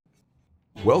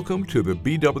Welcome to the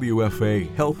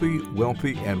BWFA Healthy,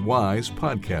 Wealthy, and Wise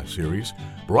podcast series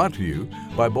brought to you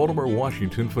by Baltimore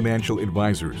Washington Financial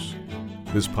Advisors.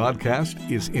 This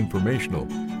podcast is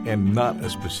informational and not a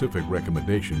specific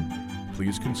recommendation.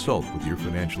 Please consult with your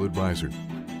financial advisor.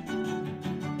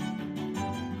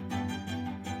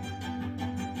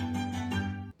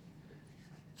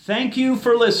 Thank you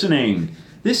for listening.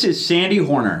 This is Sandy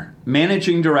Horner,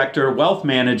 Managing Director, Wealth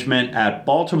Management at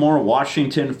Baltimore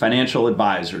Washington Financial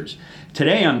Advisors.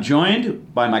 Today I'm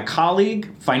joined by my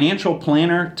colleague, financial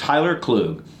planner Tyler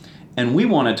Klug, and we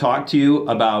want to talk to you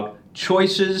about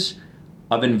choices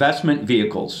of investment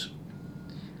vehicles.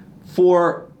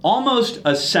 For almost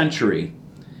a century,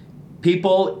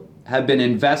 people have been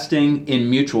investing in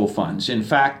mutual funds. In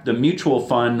fact, the mutual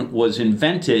fund was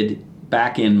invented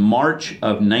back in March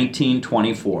of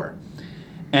 1924.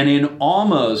 And in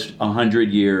almost 100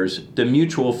 years, the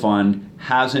mutual fund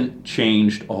hasn't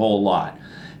changed a whole lot.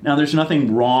 Now, there's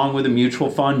nothing wrong with a mutual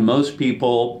fund. Most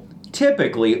people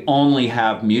typically only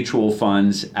have mutual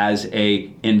funds as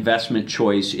an investment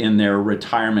choice in their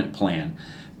retirement plan,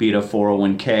 be it a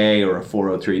 401k or a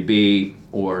 403b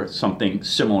or something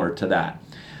similar to that.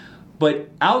 But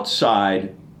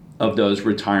outside of those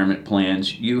retirement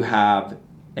plans, you have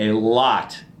a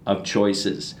lot of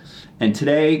choices. And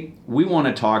today, we want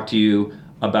to talk to you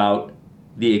about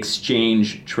the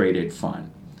exchange-traded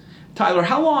fund. Tyler,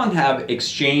 how long have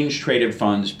exchange-traded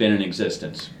funds been in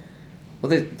existence?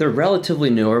 Well, they're relatively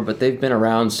newer, but they've been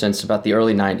around since about the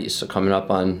early 90s, so coming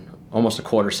up on almost a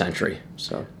quarter century.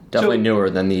 So definitely newer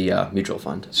than the mutual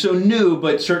fund. So new,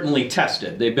 but certainly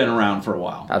tested. They've been around for a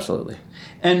while. Absolutely.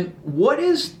 And what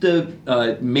is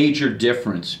the major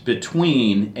difference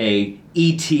between a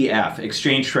ETF,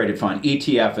 exchange traded fund,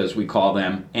 ETF as we call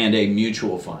them, and a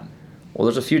mutual fund? Well,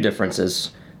 there's a few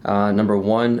differences. Number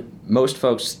one, most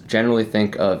folks generally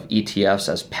think of ETFs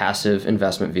as passive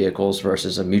investment vehicles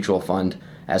versus a mutual fund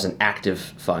as an active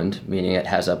fund, meaning it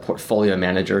has a portfolio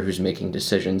manager who's making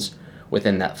decisions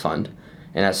within that fund.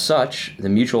 And as such, the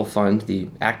mutual fund, the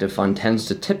active fund, tends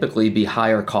to typically be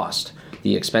higher cost.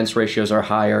 The expense ratios are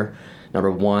higher, number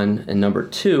one. And number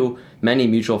two, many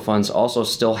mutual funds also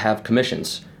still have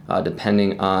commissions,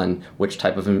 depending on which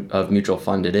type of mutual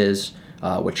fund it is,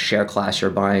 which share class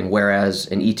you're buying, whereas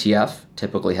an ETF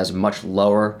typically has much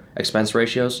lower expense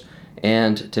ratios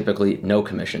and typically no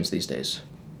commissions these days.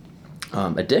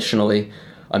 Additionally,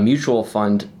 a mutual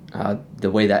fund, the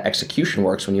way that execution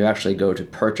works when you actually go to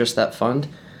purchase that fund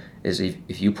is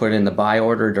if you put in the buy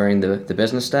order during the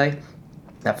business day,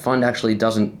 that fund actually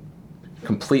doesn't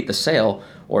complete the sale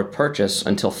or purchase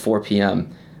until 4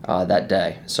 p.m. That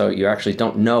day. So you actually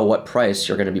don't know what price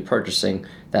you're going to be purchasing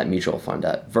that mutual fund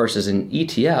at. Versus an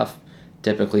ETF,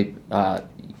 typically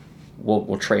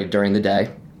will trade during the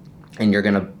day, and you're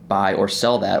going to buy or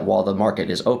sell that while the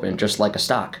market is open, just like a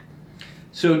stock.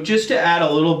 So just to add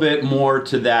a little bit more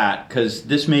to that, because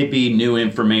this may be new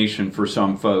information for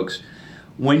some folks,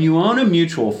 when you own a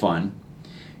mutual fund,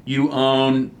 you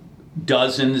own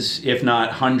dozens, if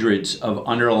not hundreds, of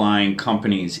underlying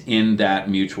companies in that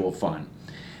mutual fund.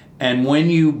 And when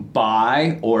you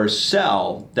buy or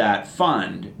sell that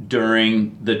fund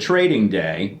during the trading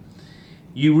day,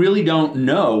 you really don't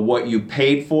know what you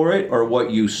paid for it or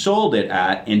what you sold it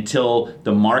at until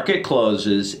the market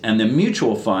closes and the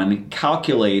mutual fund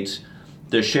calculates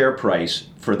the share price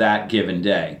for that given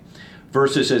day.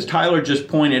 Versus, as Tyler just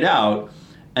pointed out,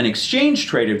 an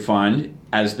exchange-traded fund,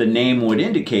 as the name would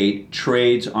indicate,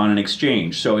 trades on an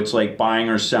exchange. So it's like buying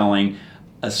or selling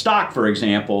a stock, for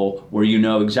example, where you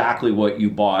know exactly what you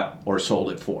bought or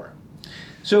sold it for.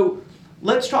 So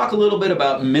let's talk a little bit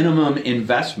about minimum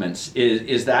investments.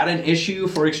 Is that an issue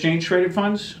for exchange-traded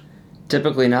funds?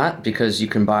 Typically not, because you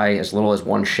can buy as little as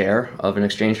one share of an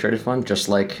exchange-traded fund. Just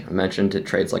like I mentioned, it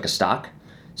trades like a stock.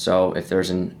 So if there's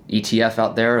an ETF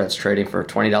out there that's trading for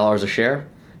 $20 a share,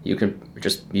 you can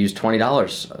just use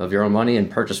 $20 of your own money and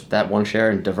purchase that one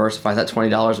share and diversify that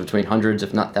 $20 between hundreds,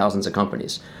 if not thousands, of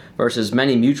companies. Versus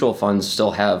many mutual funds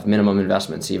still have minimum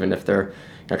investments, even if they're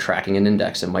tracking an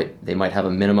index. They might have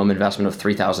a minimum investment of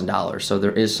 $3,000. So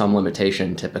there is some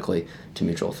limitation typically to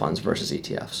mutual funds versus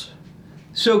ETFs.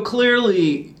 So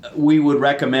clearly, we would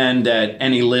recommend that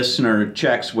any listener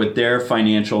checks with their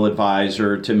financial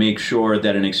advisor to make sure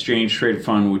that an exchange-traded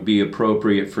fund would be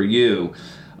appropriate for you.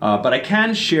 But I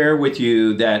can share with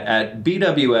you that at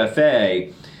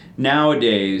BWFA,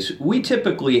 nowadays, we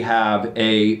typically have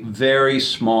a very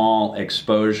small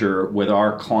exposure with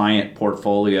our client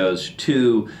portfolios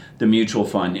to the mutual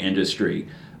fund industry.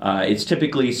 It's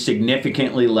typically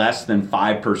significantly less than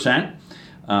 5%.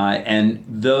 And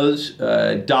those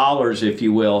dollars, if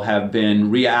you will, have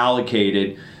been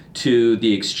reallocated to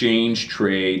the exchange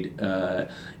traded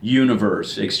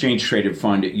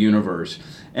fund universe.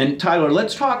 And Tyler,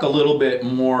 let's talk a little bit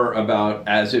more about,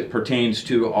 as it pertains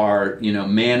to our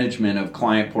management of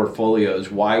client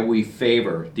portfolios, why we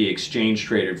favor the exchange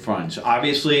traded funds.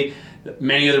 Obviously,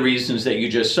 many of the reasons that you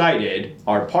just cited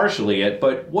are partially it,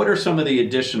 but what are some of the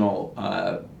additional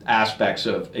aspects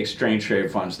of exchange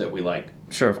traded funds that we like?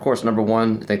 Sure, of course. Number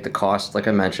one, I think the cost, like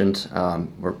I mentioned,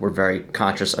 we're very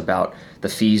conscious about the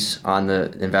fees on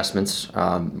the investments.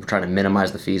 We're trying to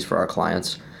minimize the fees for our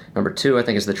clients. Number two, I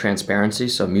think, is the transparency.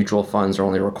 So mutual funds are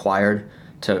only required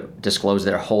to disclose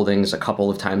their holdings a couple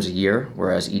of times a year,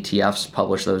 whereas ETFs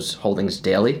publish those holdings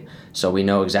daily. So we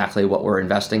know exactly what we're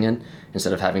investing in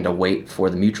instead of having to wait for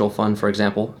the mutual fund, for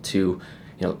example, to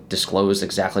disclose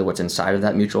exactly what's inside of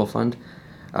that mutual fund.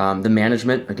 The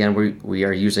management, again, we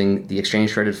are using the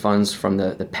exchange traded funds from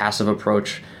the passive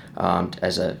approach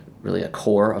as really a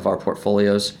core of our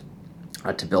portfolios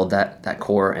to build that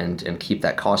core and keep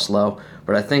that cost low.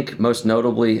 But I think most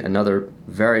notably, another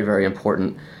very, very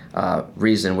important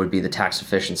reason would be the tax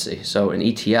efficiency. So an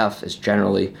ETF is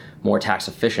generally more tax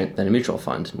efficient than a mutual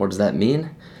fund. What does that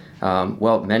mean?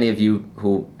 Well, many of you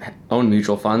who own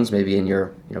mutual funds, maybe in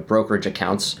your brokerage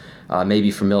accounts, may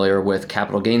be familiar with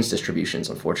capital gains distributions,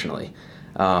 unfortunately.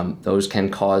 Those can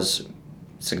cause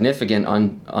significant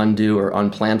undue or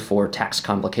unplanned for tax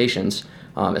complications,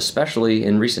 especially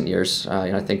in recent years.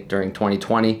 I think during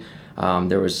 2020,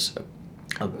 there was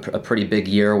a pretty big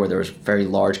year where there was very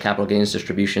large capital gains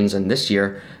distributions, and this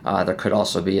year there could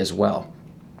also be as well.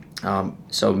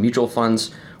 So mutual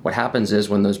funds, what happens is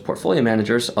when those portfolio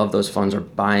managers of those funds are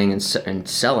buying and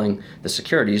selling the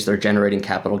securities, they're generating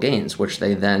capital gains, which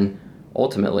they then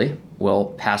ultimately will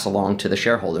pass along to the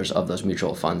shareholders of those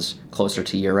mutual funds closer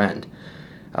to year end.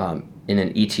 In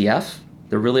an ETF,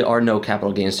 there really are no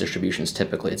capital gains distributions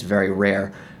typically. It's very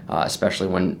rare, especially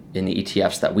when in the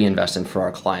ETFs that we invest in for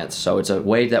our clients. So it's a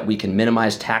way that we can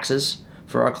minimize taxes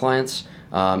for our clients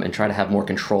and try to have more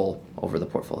control over the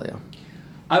portfolio.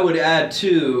 I would add,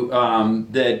 too,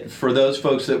 that for those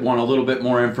folks that want a little bit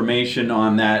more information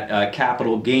on that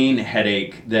capital gain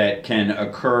headache that can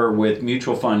occur with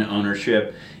mutual fund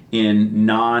ownership in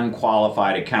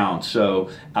non-qualified accounts, so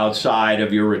outside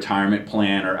of your retirement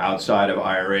plan or outside of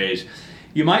IRAs,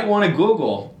 you might want to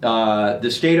Google the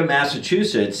state of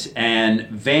Massachusetts and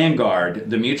Vanguard,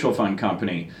 the mutual fund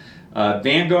company.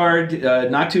 Vanguard,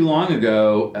 not too long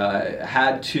ago,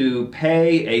 had to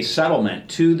pay a settlement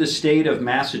to the state of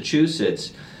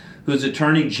Massachusetts, whose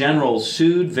attorney general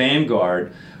sued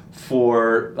Vanguard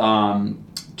for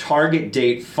target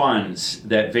date funds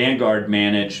that Vanguard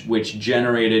managed, which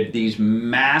generated these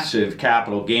massive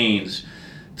capital gains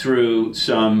through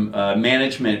some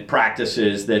management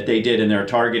practices that they did in their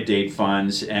target date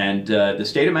funds. And the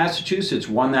state of Massachusetts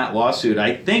won that lawsuit.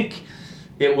 I think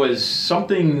it was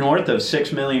something north of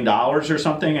 $6 million or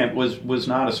something. It was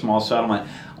not a small settlement.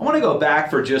 I want to go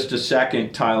back for just a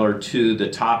second, Tyler, to the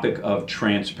topic of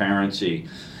transparency.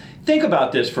 Think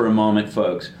about this for a moment,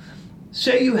 folks.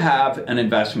 Say you have an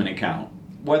investment account,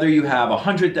 whether you have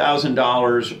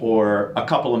 $100,000 or a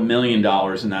couple of $1 million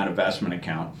in that investment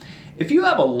account. If you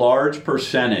have a large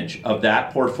percentage of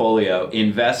that portfolio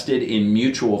invested in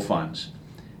mutual funds,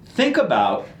 think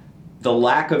about the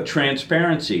lack of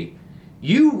transparency.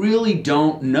 You really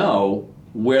don't know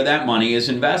where that money is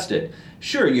invested.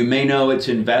 Sure, you may know it's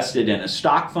invested in a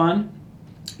stock fund.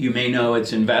 You may know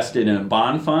it's invested in a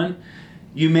bond fund.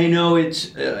 You may know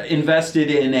it's invested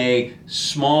in a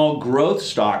small growth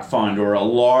stock fund or a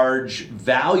large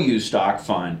value stock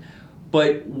fund.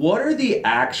 But what are the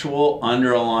actual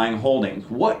underlying holdings?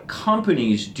 What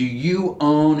companies do you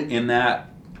own in that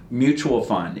mutual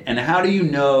fund? And how do you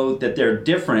know that they're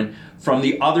different from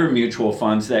the other mutual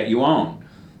funds that you own?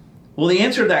 Well, the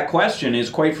answer to that question is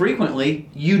quite frequently,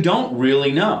 you don't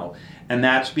really know. And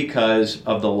that's because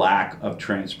of the lack of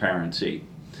transparency.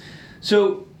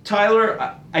 So,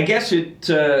 Tyler, I guess it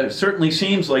certainly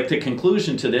seems like the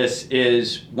conclusion to this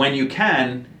is when you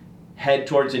can, head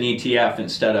towards an ETF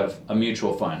instead of a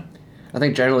mutual fund. I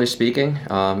think generally speaking,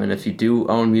 and if you do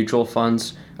own mutual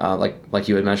funds, like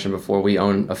you had mentioned before, we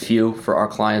own a few for our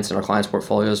clients and our clients'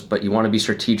 portfolios, but you want to be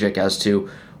strategic as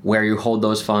to where you hold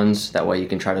those funds. That way you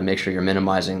can try to make sure you're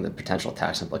minimizing the potential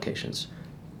tax implications.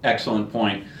 Excellent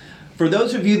point. For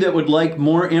those of you that would like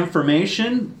more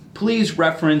information, please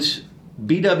reference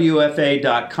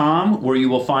bwfa.com, where you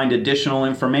will find additional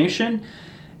information.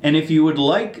 And if you would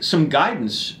like some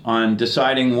guidance on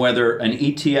deciding whether an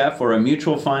ETF or a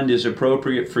mutual fund is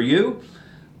appropriate for you,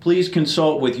 please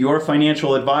consult with your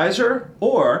financial advisor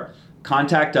or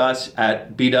contact us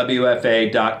at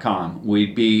bwfa.com.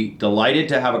 We'd be delighted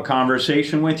to have a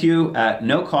conversation with you at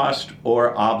no cost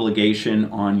or obligation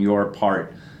on your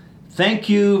part. Thank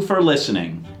you for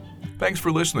listening. Thanks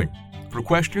for listening. For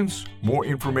questions, more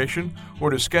information,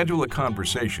 or to schedule a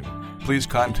conversation, please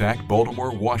contact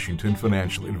Baltimore Washington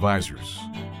Financial Advisors.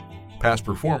 Past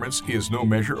performance is no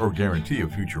measure or guarantee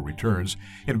of future returns.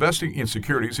 Investing in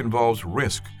securities involves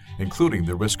risk, including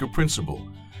the risk of principal.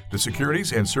 The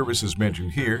securities and services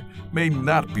mentioned here may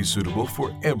not be suitable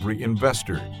for every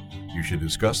investor. You should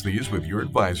discuss these with your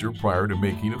advisor prior to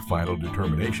making a final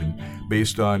determination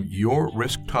based on your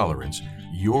risk tolerance,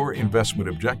 your investment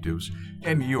objectives,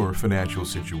 and your financial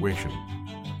situation.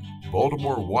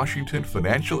 Baltimore Washington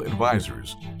Financial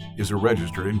Advisors is a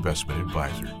registered investment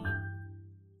advisor.